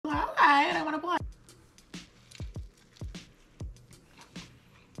and I want to play.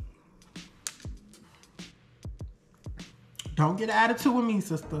 Don't get an attitude with me,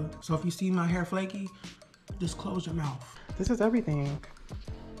 sister. So if you see my hair flaky, just close your mouth. This is everything.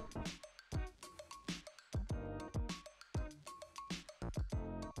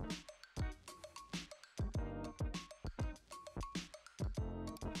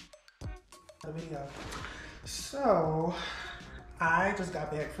 The video. So I just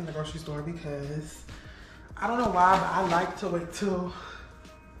got back from the grocery store because I don't know why, but I like to wait till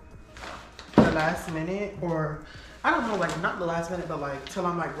the last minute, or I don't know, like not the last minute, but like till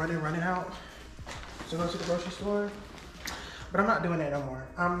I'm like running out to go to the grocery store. But I'm not doing that no more.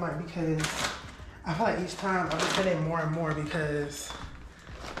 I'm like, because I feel like each time I'm just spending more and more, because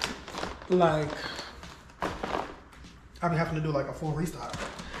like I'll be having to do like a full restock.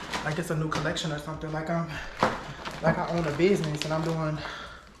 Like it's a new collection or something. Like I own a business and I'm doing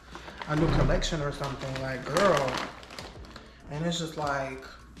a new collection or something. Like, girl. And it's just like,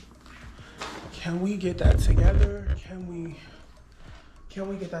 can we get that together? Can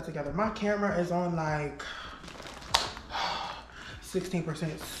we get that together? My camera is on like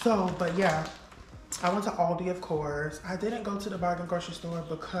 16%. So, but yeah, I went to Aldi, of course. I didn't go to the bargain grocery store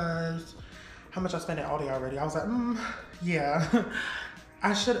because how much I spent at Aldi already. I was like, yeah.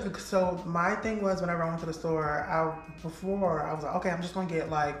 I should. So my thing was, whenever I went to the store, before I was like, okay, I'm just gonna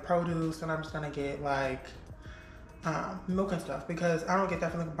get like produce and I'm just gonna get like milk and stuff, because I don't get that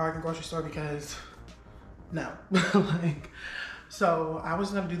from the bargain grocery store, because no. Like, so I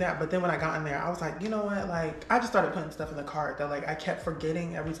was gonna do that, but then when I got in there, I was like, you know what, like I just started putting stuff in the cart that like I kept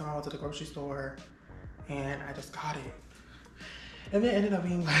forgetting every time I went to the grocery store, and I just got it. And then it ended up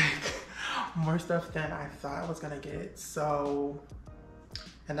being like more stuff than I thought I was gonna get. So,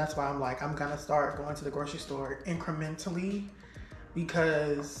 and that's why I'm like, I'm gonna start going to the grocery store incrementally,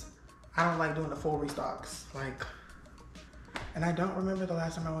 because I don't like doing the full restocks. Like, and I don't remember the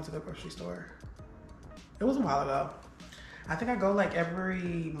last time I went to the grocery store. It was a while ago. I think I go like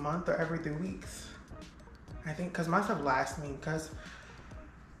every month or every 3 weeks. I think, cause my stuff lasts me, cause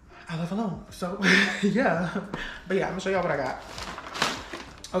I live alone. So yeah, but yeah, I'm gonna show y'all what I got.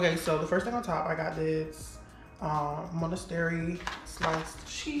 Okay, so the first thing on top, I got this monastery sliced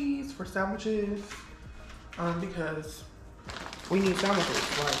cheese for sandwiches, because we need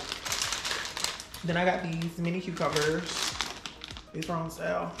sandwiches. Like, then I got these mini cucumbers. These are on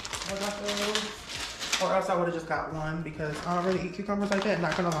sale. I got those, or else I would have just got one, because I don't really eat cucumbers like that,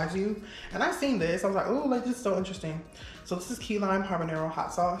 not gonna lie to you. And I seen this, I was like, oh, like this is so interesting. So this is key lime habanero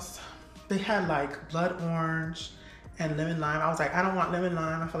hot sauce. They had like blood orange and lemon lime. I was like, I don't want lemon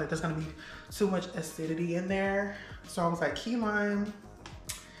lime. I feel like there's gonna be too much acidity in there. So I was like, key lime.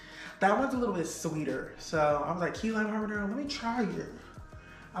 That one's a little bit sweeter. So I was like, key lime habanero, let me try it.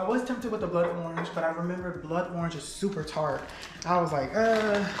 I was tempted with the blood orange, but I remember blood orange is super tart. I was like,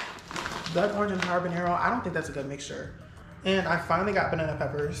 blood orange and habanero, I don't think that's a good mixture. And I finally got banana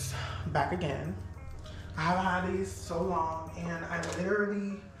peppers back again. I haven't had these so long, and I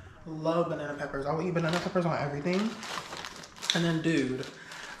literally love banana peppers. I will eat banana peppers on everything. And then, dude,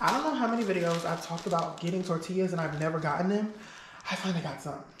 I don't know how many videos I've talked about getting tortillas and I've never gotten them. I finally got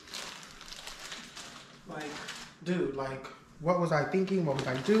some. Like, dude, like, what was I thinking? What was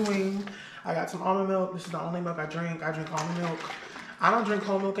I doing? I got some almond milk. This is the only milk I drink. I drink almond milk. I don't drink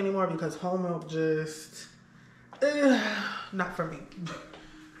whole milk anymore, because whole milk just, not for me.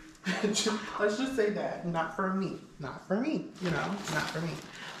 Let's just say that, not for me. Not for me, you know, not for me.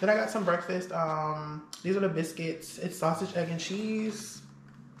 Then I got some breakfast. These are the biscuits. It's sausage, egg, and cheese.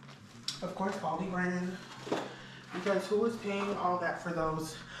 Of course, Aldi brand, because who is paying all that for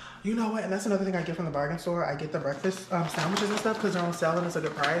those? You know what? And that's another thing I get from the bargain store. I get the breakfast sandwiches and stuff, because they're on sale and it's a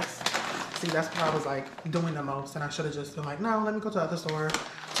good price. See, that's what I was like doing the most, and I should have just been like, no, let me go to the other store.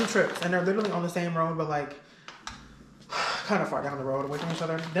 2 trips, and they're literally on the same road, but like kind of far down the road away from each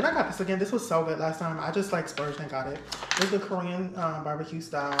other. Then I got this again. This was so good last time. I just like splurged and got it. This is the Korean barbecue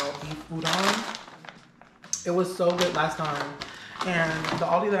style beef udon. It was so good last time. And the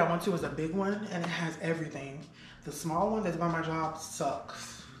Aldi that I went to was a big one, and it has everything. The small one that's by my job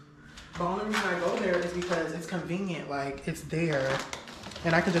sucks. The only reason I go there is because it's convenient. Like, it's there,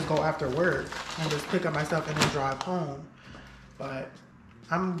 and I can just go after work and just pick up my stuff and then drive home. But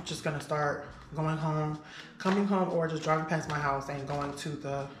I'm just gonna start going home, coming home, or just driving past my house and going to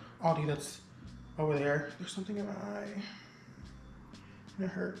the Aldi that's over there. There's something in my eye. It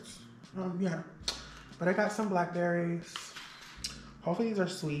hurts. Yeah. But I got some blackberries. Hopefully these are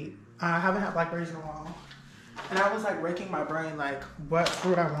sweet. I haven't had blackberries in a while. And I was like raking my brain like what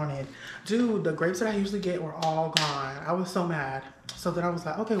fruit I wanted. Dude, the grapes that I usually get were all gone. I was so mad. So then I was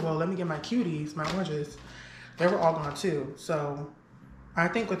like, okay, well, let me get my cuties, my oranges. They were all gone too. So I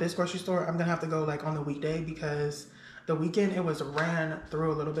think with this grocery store, I'm gonna have to go like on the weekday, because the weekend it was ran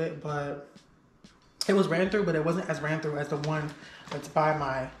through a little bit, but it was ran through, but it wasn't as ran through as the one that's by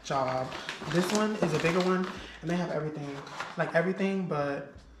my job. This one is a bigger one, and they have everything, like everything,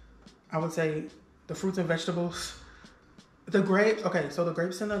 but I would say the fruits and vegetables, the grapes. Okay, so the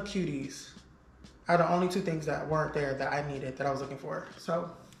grapes and the cuties are the only two things that weren't there that I needed, that I was looking for.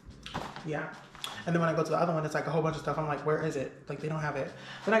 So yeah. And then when I go to the other one, it's like a whole bunch of stuff. I'm like, where is it? Like, they don't have it.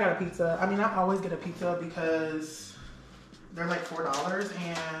 Then I got a pizza. I mean, I always get a pizza because they're like $4,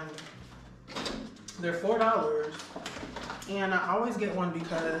 and they're $4. And I always get one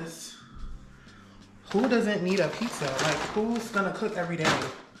because who doesn't need a pizza? Like, who's gonna cook every day?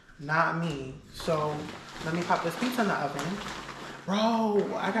 Not me. So let me pop this pizza in the oven.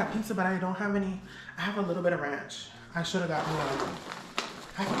 Bro, I got pizza, but I don't have any. I have a little bit of ranch. I should have got more.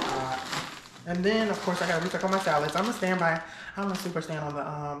 I forgot. And then, of course, I gotta restock on my salads. I'm a super stand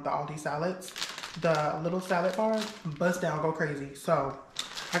on the Aldi salads. The little salad bar, bust down, go crazy. So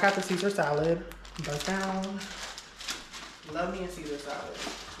I got the Caesar salad, bust down. Love me a Caesar salad.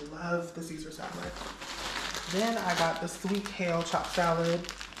 Love the Caesar salad. Then I got the sweet kale chopped salad.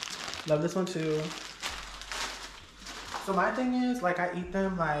 Love this one too. So my thing is, like, I eat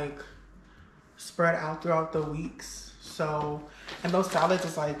them like spread out throughout the weeks. So, and those salads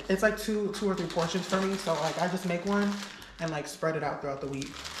is like, it's like two or three portions for me. So like, I just make one and like spread it out throughout the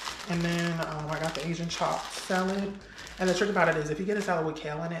week. And then I got the Asian chopped salad. And the trick about it is, if you get a salad with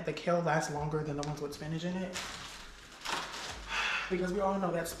kale in it, the kale lasts longer than the ones with spinach in it. Because we all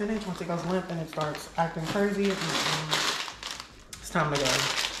know that spinach, once it goes limp and it starts acting crazy, it's time to go.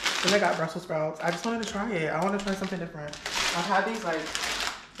 Then I got Brussels sprouts. I just wanted to try it. I want to try something different. I've had these like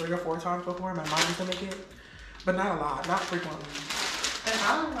 3 or 4 times before. My mom used to make it, but not a lot, not frequently. And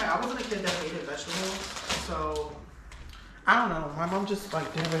I wasn't a kid that hated vegetables, so I don't know. My mom just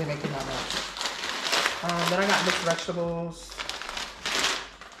like didn't really make it that much. Then I got mixed vegetables.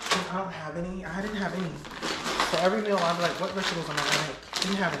 I don't have any. I didn't have any. So every meal I'm like, what vegetables am I gonna make?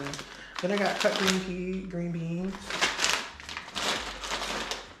 Didn't have any. Then I got cut green beans.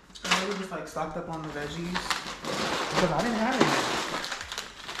 I really just like stocked up on the veggies because I didn't have any.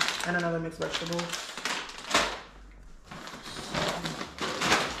 And another mixed vegetables.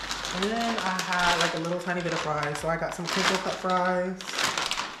 And then I had like a little tiny bit of fries. So I got some crinkle cut fries.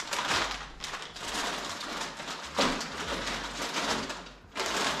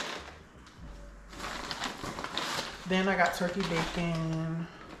 Then I got turkey bacon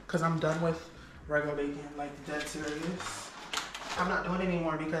because I'm done with regular bacon, like dead serious. I'm not doing it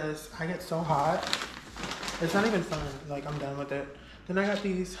anymore because I get so hot. It's not even fun. Like, I'm done with it. Then I got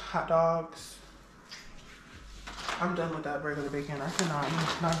these hot dogs. I'm done with that regular bacon. I cannot.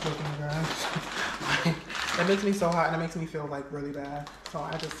 I'm not joking, guys. Like, it makes me so hot and it makes me feel like really bad. So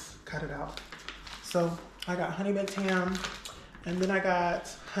I just cut it out. So I got honey baked ham, and then I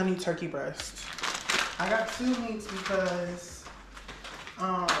got honey turkey breast. I got 2 meats because,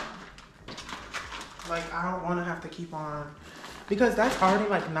 like, I don't want to have to keep on, because that's already,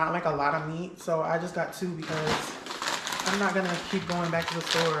 like, not, like, a lot of meat. So I just got 2 because I'm not going to keep going back to the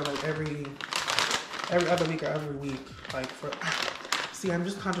store, like, every other week or every week. Like, see, I'm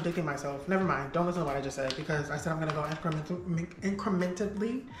just contradicting myself. Never mind. Don't listen to what I just said, because I said I'm going to go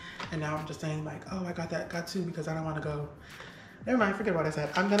incrementally. And now I'm just saying, like, oh, I got 2 because I don't want to go. Never mind, forget what I said.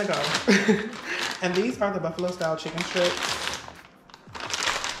 I'm gonna go. And these are the buffalo style chicken strips.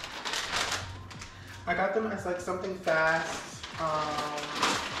 I got them as like something fast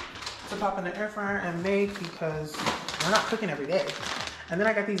to pop in the air fryer and make, because we're not cooking every day. And then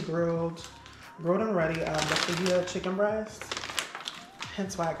I got these grilled and ready tortilla chicken breasts.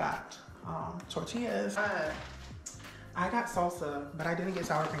 Hence why I got tortillas. I got salsa, but I didn't get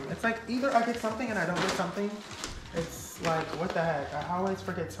sour cream. It's like either I get something and I don't get something. It's like, what the heck? I always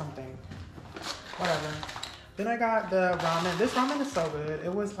forget something. Whatever. Then I got the ramen. This ramen is so good.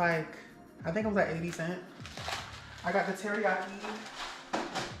 It was like, I think it was like 80 cents. I got the teriyaki.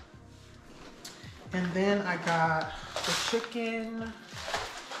 And then I got the chicken.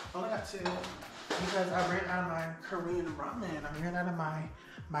 I only got 2 because I ran out of my Korean ramen. I ran out of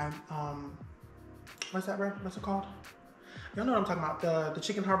my what's that, what's it called? Y'all know what I'm talking about. The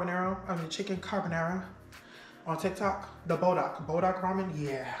chicken carbonara. I mean, chicken carbonara. On TikTok, the Bodak ramen,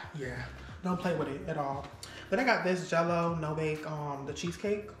 yeah. Don't play with it at all. Then I got this Jello no bake, the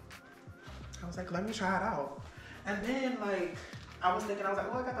cheesecake. I was like, let me try it out. And then like, I was like,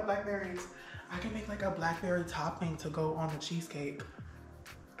 oh, I got the blackberries. I can make like a blackberry topping to go on the cheesecake.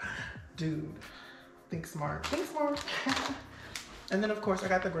 Dude, think smart. And then of course I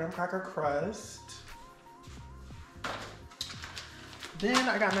got the graham cracker crust. Then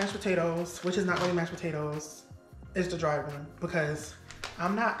I got mashed potatoes, which is not really mashed potatoes. It's the dry one because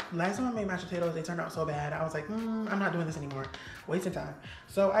last time I made mashed potatoes, they turned out so bad. I was like, I'm not doing this anymore. Wasting time.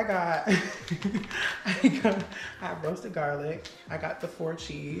 So I got, I have roasted garlic. I got the 4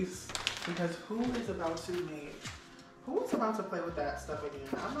 cheese because who is about to play with that stuff again?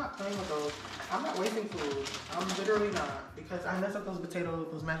 I'm not playing with those. I'm not wasting food. I'm literally not, because I messed up those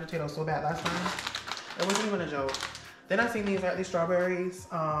mashed potatoes so bad last time. It wasn't even a joke. Then I seen these strawberries,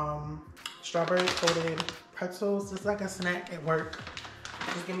 strawberry coated pretzels. It's like a snack at work.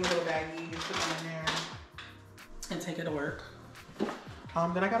 Just give me a little baggie, put them in there, and take it to work.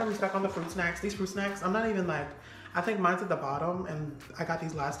 Then I got to restock on the fruit snacks. These fruit snacks, I'm not even like, I think mine's at the bottom, and I got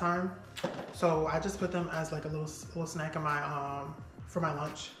these last time. So I just put them as like a little snack in my, for my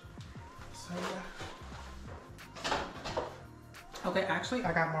lunch. So yeah. Okay, actually,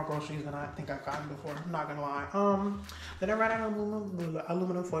 I got more groceries than I think I've gotten before. I'm not gonna lie. Then I ran out of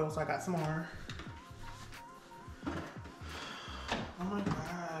aluminum foil, so I got some more. Oh my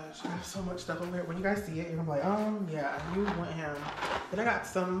gosh, I have so much stuff over here. When you guys see it, you're gonna be like, yeah, you went ham. Then I got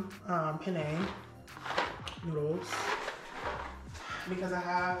some penne noodles because I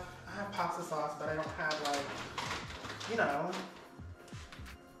have pasta sauce, but I don't have like, you know,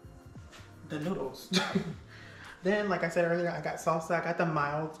 the noodles. Then, like I said earlier, I got salsa. I got the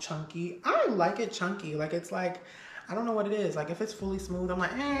mild chunky. I like it chunky. Like, it's like, I don't know what it is. Like, if it's fully smooth, I'm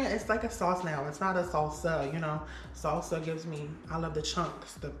like, it's like a sauce now. It's not a salsa, you know. Salsa gives me, I love the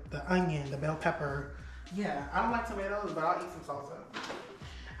chunks, the onion, the bell pepper. Yeah, I don't like tomatoes, but I'll eat some salsa.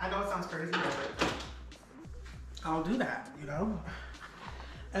 I know it sounds crazy, but I'll do that, you know.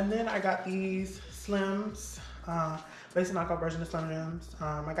 And then I got these Slims, basic knockoff version of Slim Jims.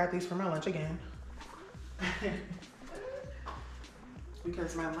 I got these for my lunch again.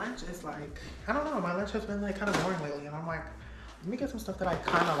 Because my lunch is like, I don't know, my lunch has been like kind of boring lately, and I'm like, let me get some stuff that I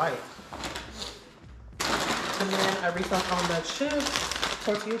kind of like. And then I restocked on the chips,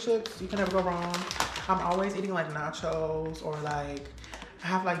 tortilla chips. You can never go wrong. I'm always eating like nachos, or like I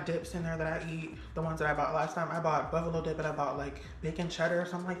have like dips in there that I eat. The ones that I bought last time, I bought buffalo dip, and I bought like bacon cheddar or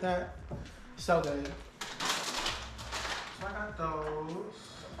something like that. So good. So I got those.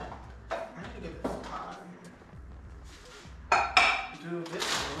 I need to get this pie. Dude, this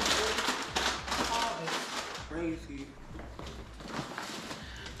pie is crazy.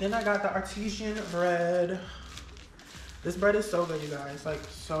 Then I got the artesian bread. This bread is so good, you guys. Like,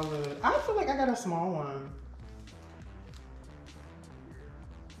 so good. I feel like I got a small one.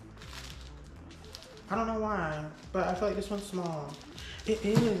 I don't know why, but I feel like this one's small. It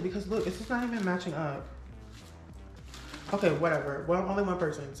is, because look, it's just not even matching up. Okay, whatever. Well, I'm only one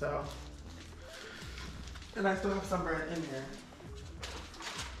person, so. And I still have some bread in here.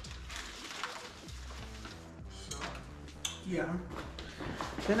 So, yeah.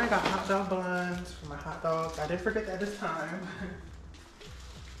 Then I got hot dog buns for my hot dogs. I didn't forget that this time.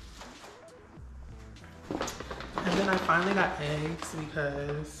 And then I finally got eggs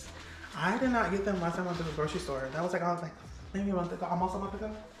because I did not get them last time I went to the grocery store. That was like, I was like, maybe a month ago, almost a month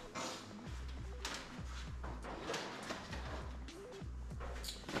ago.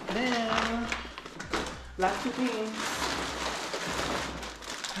 Then, last 2 things.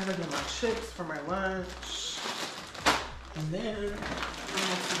 I gotta get my chips for my lunch. And then I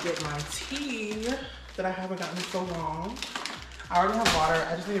have to get my tea that I haven't gotten in so long. I already have water.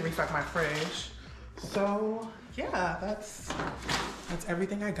 I just need to restock my fridge. So yeah, that's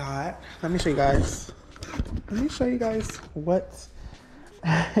everything I got. Let me show you guys. Let me show you guys what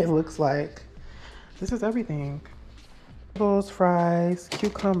it looks like. This is everything. Vegetables, fries,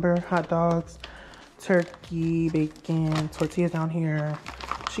 cucumber, hot dogs, turkey, bacon, tortillas down here,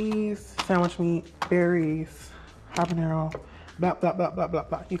 cheese, sandwich meat, berries, habanero, blah, blah, blah, blah, blah,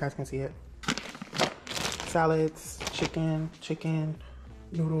 blah. You guys can see it. Salads, chicken,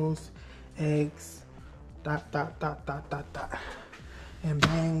 noodles, eggs, dot, dot, dot, dot, dot, dot. And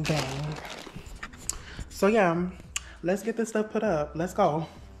bang, bang. So yeah, let's get this stuff put up. Let's go.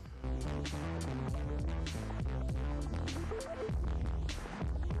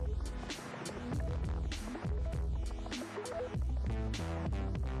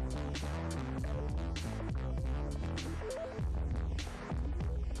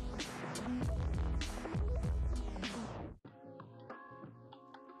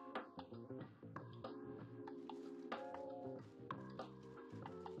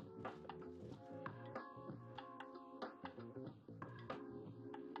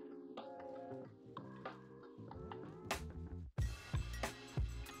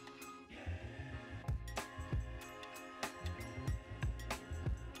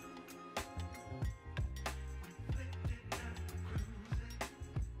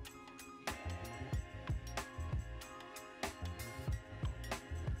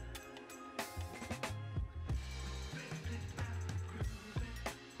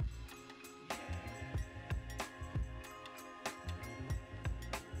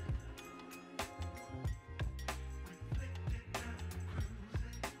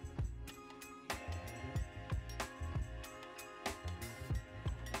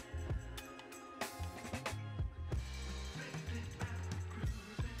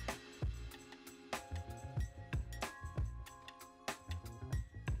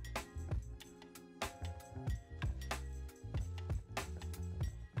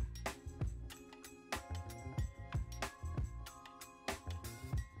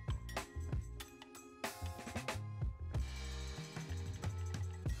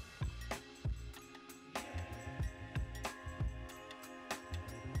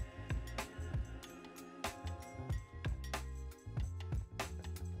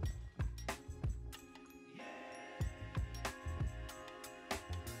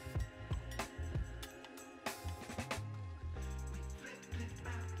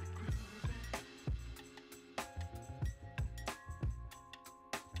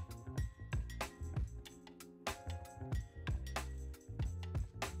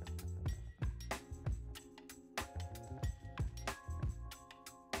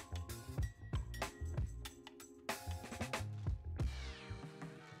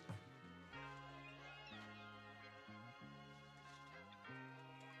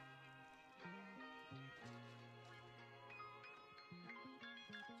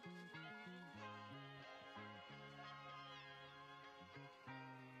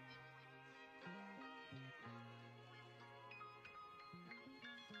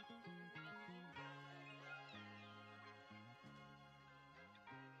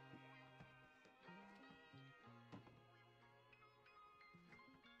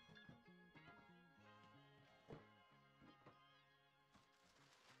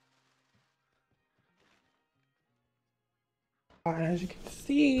 As you can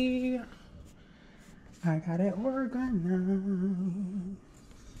see, I got it organized.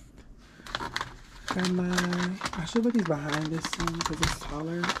 Got my, I should put these behind this one because it's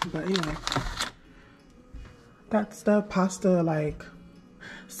taller, but anyway. That's the pasta, like,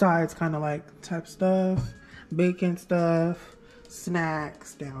 sides kind of like type stuff, bacon stuff,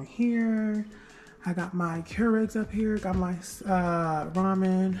 snacks down here. I got my Keurigs up here, got my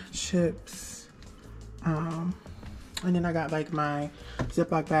ramen, chips, and then I got like my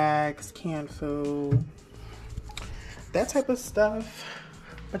Ziploc bags, canned food, that type of stuff.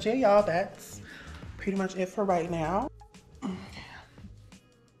 But yeah, y'all, that's pretty much it for right now.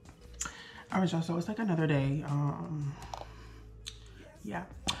 Alright, y'all, so it's like another day. Yeah,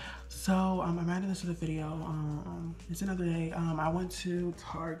 so I'm adding this to the video. It's another day. I went to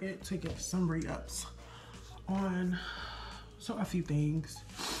Target to get some re-ups on a few things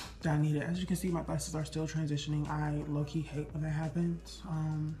that I needed. As you can see, my glasses are still transitioning. I low-key hate when that happens.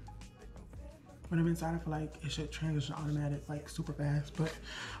 When I'm inside, I feel like it should transition automatic, like super fast, but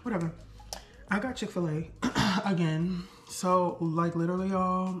whatever. I got Chick-fil-A again. So like literally,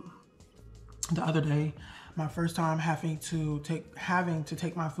 y'all, the other day, my first time having to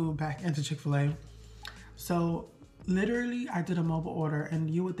take my food back into Chick-fil-A. So literally I did a mobile order, and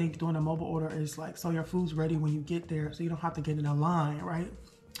you would think doing a mobile order is like, so your food's ready when you get there, so you don't have to get in a line, right?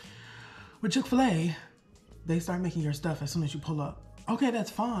 With Chick-fil-A, they start making your stuff as soon as you pull up. Okay,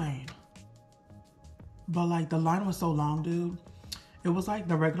 that's fine. But like the line was so long, dude. It was like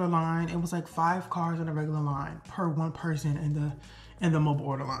the regular line. It was like 5 cars in a regular line per one person in the mobile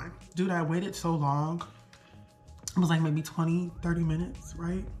order line. Dude, I waited so long. It was like maybe 20, 30 minutes,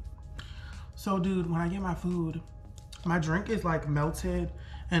 right? So dude, when I get my food, my drink is like melted,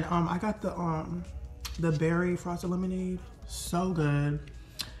 and I got the berry frosted lemonade. So good.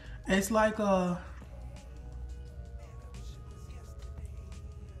 It's like a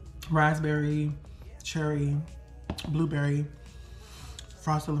raspberry, cherry, blueberry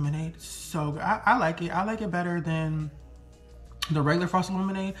frosted lemonade. So good. I like it. I like it better than the regular frosted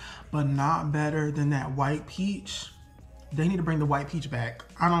lemonade, but not better than that white peach. They need to bring the white peach back.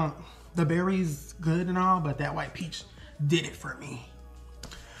 The berry's good and all, but that white peach did it for me.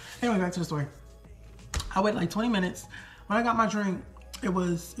 Anyway, back to the story. I waited like 20 minutes. When I got my drink, it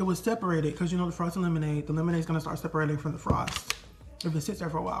was separated, because you know the frosted lemonade, the lemonade's gonna start separating from the frost if it sits there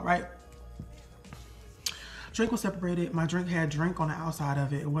for a while, right? Drink was separated. My drink had drink on the outside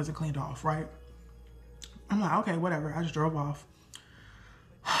of it. It wasn't cleaned off, right? I'm like, okay, whatever. I just drove off.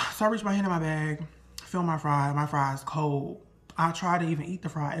 So I reached my hand in my bag, filled my fry. My fry's cold. I tried to even eat the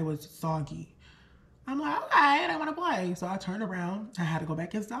fry. It was soggy. I'm like, all right, I want to play. So I turned around. I had to go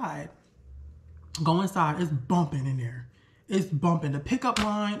back inside. Go inside. It's bumping in there. It's bumping. The pickup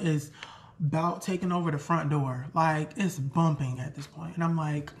line is about taking over the front door. Like, it's bumping at this point. And I'm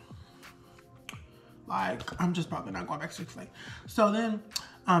like, I'm just probably not going back to Chick-fil-A. So then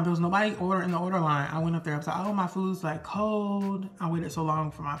there was nobody in the order line. I went up there. I was like, oh, my food's like cold. I waited so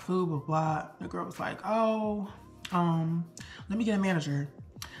long for my food, blah, blah. The girl was like, oh, let me get a manager.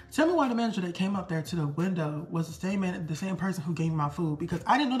 Tell me why the manager that came up there to the window was the same person who gave me my food, because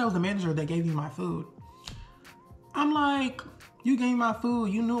I didn't know that was the manager that gave me my food. I'm like, you gave me my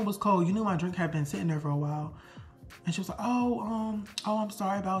food. You knew it was cold. You knew my drink had been sitting there for a while. And she was like, oh, I'm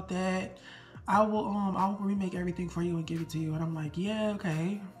sorry about that. I'll remake everything for you and give it to you. And I'm like, yeah,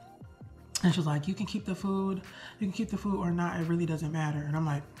 okay. And she was like, you can keep the food or not. It really doesn't matter. And I'm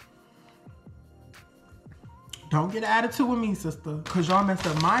like, don't get an attitude with me, sister, because y'all messed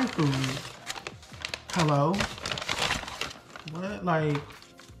up my food. Hello? What? Like,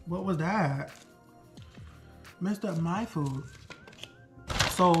 what was that? Messed up my food.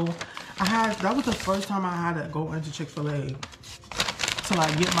 So that was the first time I had to go into Chick-fil-A to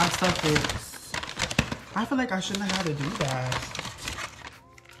like get my stuff fixed. I feel like I shouldn't have had to do that.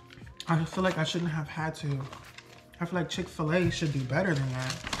 I feel like I shouldn't have had to. I feel like Chick-fil-A should do better than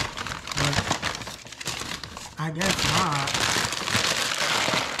that. But I guess not.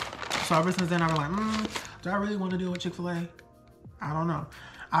 So ever since then, I was like, do I really want to deal with Chick-fil-A? I don't know.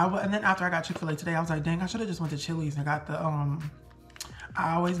 And then after I got Chick-fil-A today, I was like, dang, I should have just went to Chili's and got the,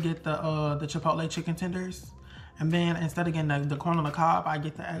 I always get the Chipotle chicken tenders. And then instead of getting the corn on the cob, I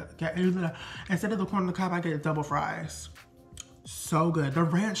get instead of the corn on the cob, I get double fries. So good. The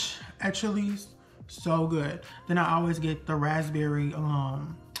ranch at Chili's, so good. Then I always get the raspberry,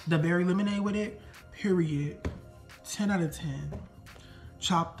 the berry lemonade with it, period. 10 out of 10.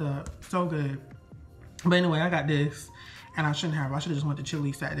 Chopped up, so good. But anyway, I got this, and I shouldn't have. I should have just went to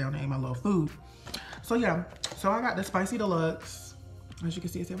Chili's, sat down, and ate my little food. So yeah, so I got the spicy deluxe. As you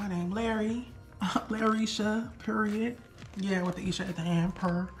can see, it said my name, Larry. Larisha, period. Yeah, with the Isha at the end,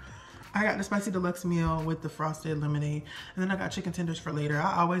 per. I got the spicy deluxe meal with the frosted lemonade. And then I got chicken tenders for later.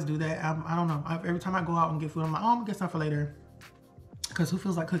 I always do that. I don't know. Every time I go out and get food, I'm like, oh, I'm gonna get some for later. Because who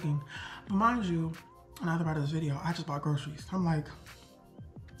feels like cooking? But mind you, another part of this video, I just bought groceries. I'm like,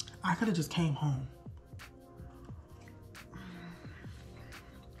 I could have just came home.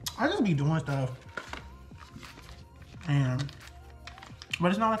 I just be doing stuff. But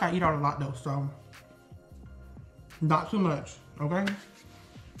it's not like I eat out a lot though, so not too much, okay?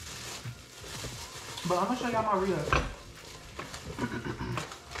 But I'm gonna show y'all my re-up.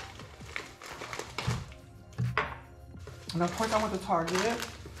 And of course I went to Target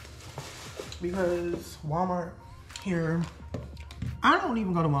because Walmart here, I don't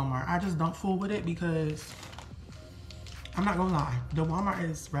even go to Walmart. I just don't fool with it because I'm not gonna lie, the Walmart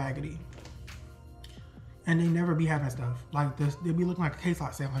is raggedy. And they never be having stuff like this. They be looking like a case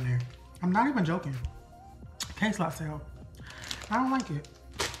lot sale in there. I'm not even joking. Case lot sale. I don't like it,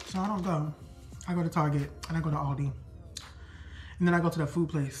 so I don't go. I go to Target and I go to Aldi. And then I go to the food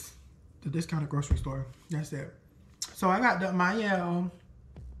place, the discounted grocery store. That's it. So I got the Mayel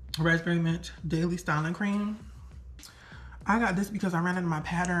Raspberry Mint Daily Styling Cream. I got this because I ran into my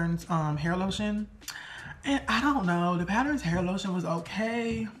Patterns hair lotion. And I don't know, the Patterns hair lotion was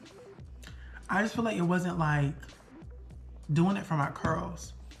okay. I just feel like it wasn't like doing it for my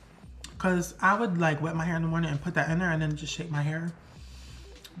curls. Cause I would like wet my hair in the morning and put that in there and then just shake my hair.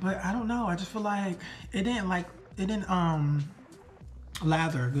 But I don't know, I just feel like it didn't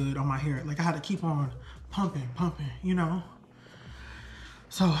lather good on my hair. Like I had to keep on pumping, you know?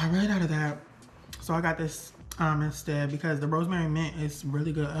 So I ran out of that. So I got this instead because the Rosemary Mint is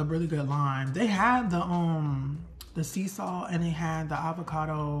really good, a really good line. They had the sea salt and they had the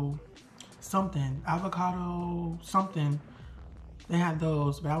avocado something. They had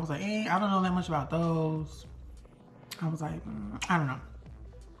those, but I was like, I don't know that much about those. I was like, I don't know.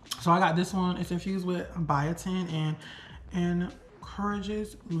 So I got this one. It's infused with biotin and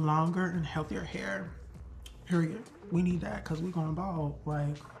encourages longer and healthier hair. Period. We need that because we're going bald.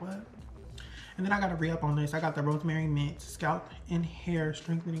 Like, what? And then I got a re-up on this. I got the Rosemary Mint Scalp and Hair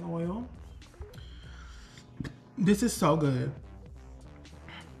Strengthening Oil. This is so good.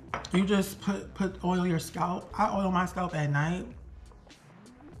 You just oil your scalp. I oil my scalp at night.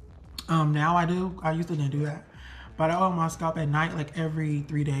 Now I do. I used to didn't do that. But I oil my scalp at night like every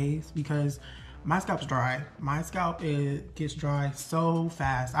 3 days because my scalp's dry. My scalp gets dry so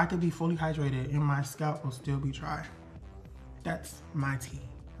fast. I could be fully hydrated and my scalp will still be dry. That's my tea,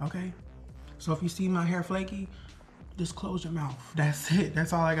 okay? So if you see my hair flaky, just close your mouth. That's it.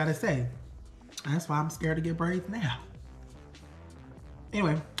 That's all I gotta say. That's why I'm scared to get braids now.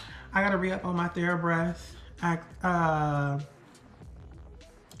 Anyway, I got a re-up on my TheraBreath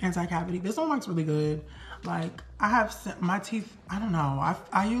anti-cavity. This one works really good. Like I have my teeth, I don't know.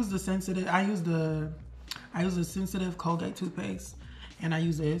 I use the sensitive Colgate toothpaste and I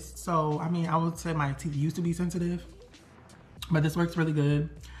use this. So, I mean, I would say my teeth used to be sensitive, but this works really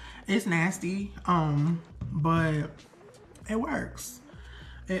good. It's nasty, but it works.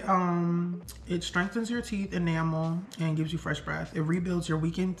 It strengthens your teeth enamel and gives you fresh breath. It rebuilds your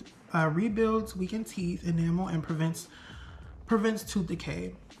weakened teeth enamel and prevents tooth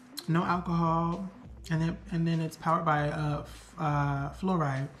decay. No alcohol, and then it's powered by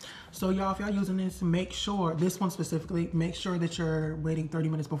fluoride. So y'all, if y'all using this, make sure, this one specifically, make sure that you're waiting 30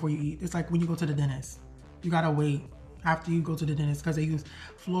 minutes before you eat. It's like when you go to the dentist, you gotta wait after you go to the dentist because they use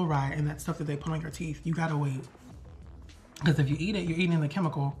fluoride and that stuff that they put on your teeth. You gotta wait. Because if you eat it, you're eating the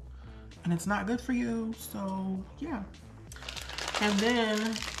chemical and it's not good for you. So yeah. And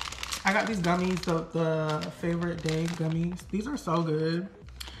then I got these gummies, the Favorite Day gummies. These are so good.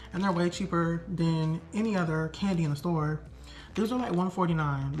 And they're way cheaper than any other candy in the store. These are like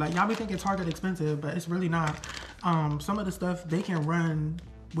 $1.49. Like y'all be thinking Target expensive, but it's really not. Some of the stuff they can run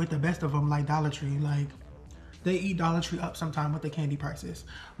with the best of them, like Dollar Tree. Like they eat Dollar Tree up sometime with the candy prices.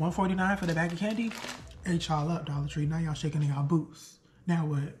 $1.49 for the bag of candy. Ate y'all up, Dollar Tree. Now y'all shaking in y'all boots. Now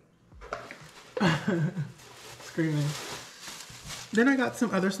what? Screaming. Then I got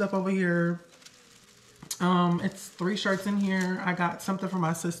some other stuff over here. It's 3 shirts in here. I got something for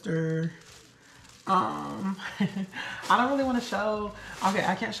my sister. I don't really want to show. Okay,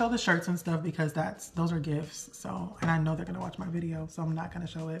 I can't show the shirts and stuff because those are gifts. So, and I know they're gonna watch my video, so I'm not gonna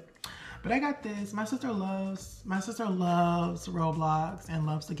show it. But I got this. My sister loves Roblox and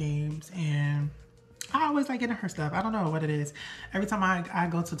loves the games, and I always like getting her stuff. I don't know what it is. Every time I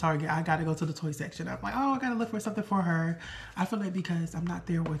go to Target, I gotta go to the toy section. I'm like, oh, I gotta look for something for her. I feel like because I'm not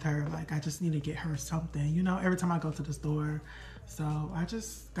there with her, like I just need to get her something, you know, every time I go to the store. So I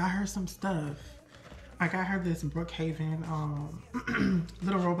just got her some stuff. I got her this Brookhaven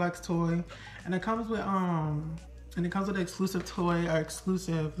little Roblox toy, and it comes with an exclusive toy or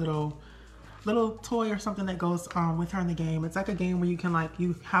exclusive little toy or something that goes with her in the game. It's like a game where you can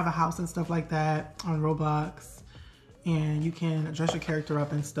you have a house and stuff like that on Roblox, and you can dress your character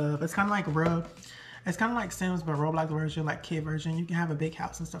up and stuff. It's kind of like it's kind of like Sims, but Roblox version, like kid version. You can have a big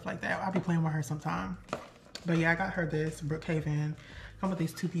house and stuff like that. I'll be playing with her sometime. But yeah, I got her this Brookhaven. Come with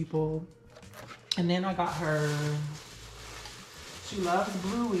these 2 people. And then I got her, she loves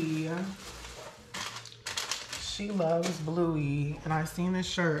Bluey. She loves Bluey. And I seen this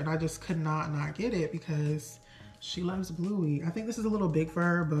shirt and I just could not get it because she loves Bluey. I think this is a little big for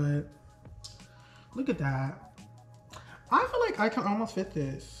her, but look at that. I feel like I can almost fit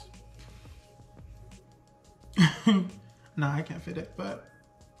this. No, I can't fit it, but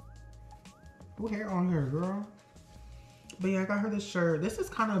who hair on her, girl? But yeah, I got her this shirt. This is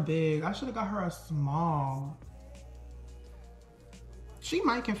kind of big. I should have got her a small. She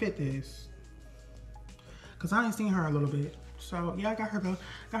might can fit this, cause I ain't seen her a little bit. So yeah, I got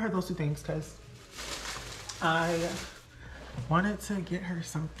her those 2 things because I wanted to get her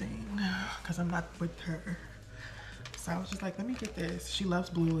something because I'm not with her. So I was just like, let me get this. She loves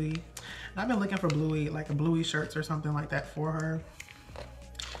Bluey. And I've been looking for Bluey, like a Bluey shirts or something like that for her.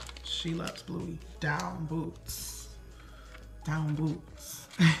 She loves Bluey. Down boots. Down boots.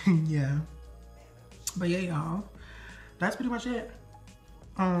 Yeah. But yeah, y'all. That's pretty much it.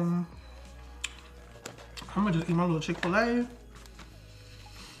 I'm gonna just eat my little Chick-fil-A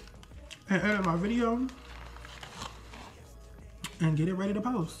and edit my video and get it ready to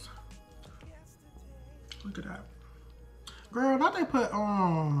post. Look at that. Girl, not they put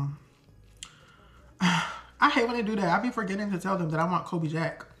I hate when they do that. I be forgetting to tell them that I want Kobe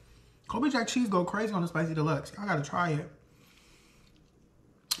Jack. Kobe Jack cheese go crazy on the Spicy Deluxe. I gotta try it.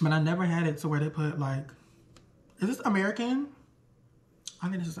 But I never had it to where they put like, is this American? I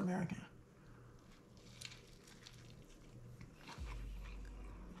think this is American.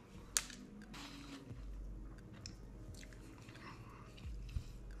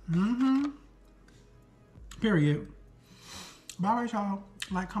 Period. But all right, y'all.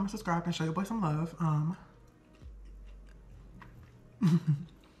 Like, comment, subscribe, and show your boy some love.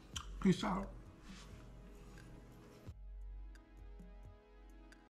 Peace out.